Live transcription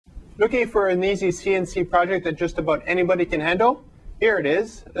Looking for an easy CNC project that just about anybody can handle? Here it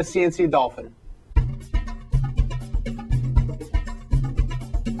is, a CNC Dolphin.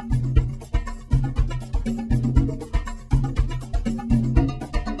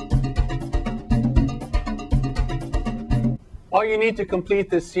 All you need to complete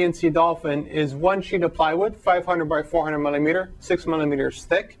this CNC Dolphin is one sheet of plywood, 500 by 400 millimeter, 6 millimeters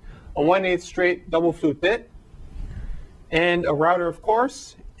thick, a 1/8 straight double flute bit, and a router, of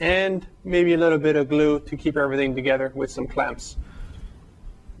course, and maybe a little bit of glue to keep everything together with some clamps.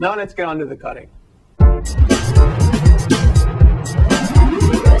 Now let's get on to the cutting.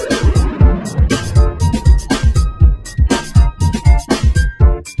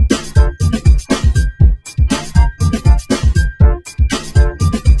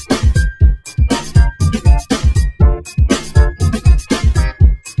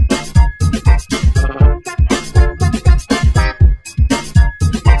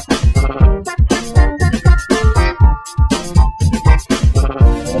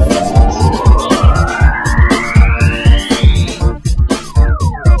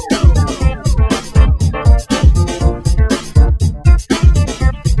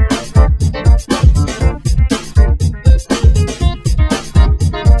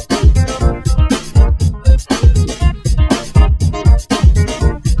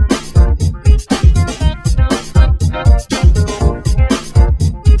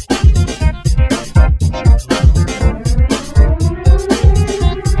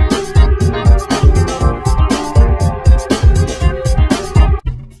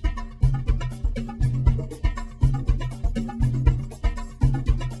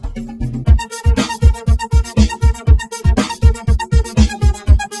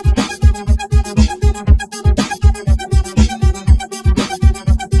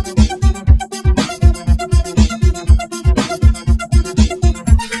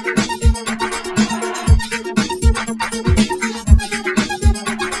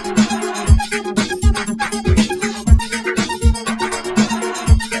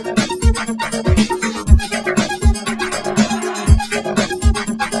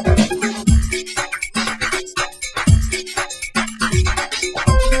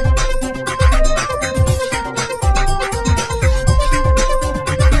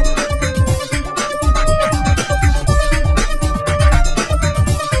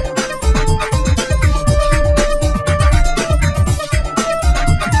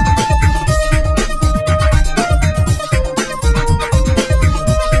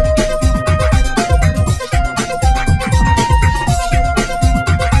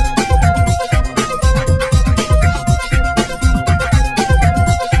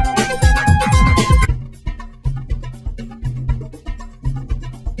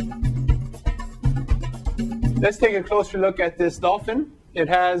 Let's take a closer look at this Dolphin. It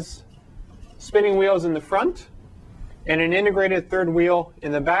has spinning wheels in the front and an integrated third wheel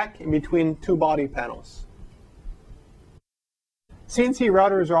in the back in between two body panels. CNC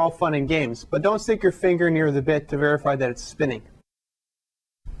routers are all fun and games, but don't stick your finger near the bit to verify that it's spinning.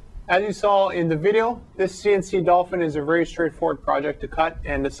 As you saw in the video, this CNC Dolphin is a very straightforward project to cut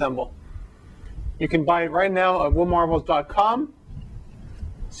and assemble. You can buy it right now at woodmarvels.com.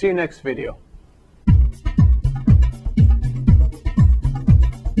 See you next video.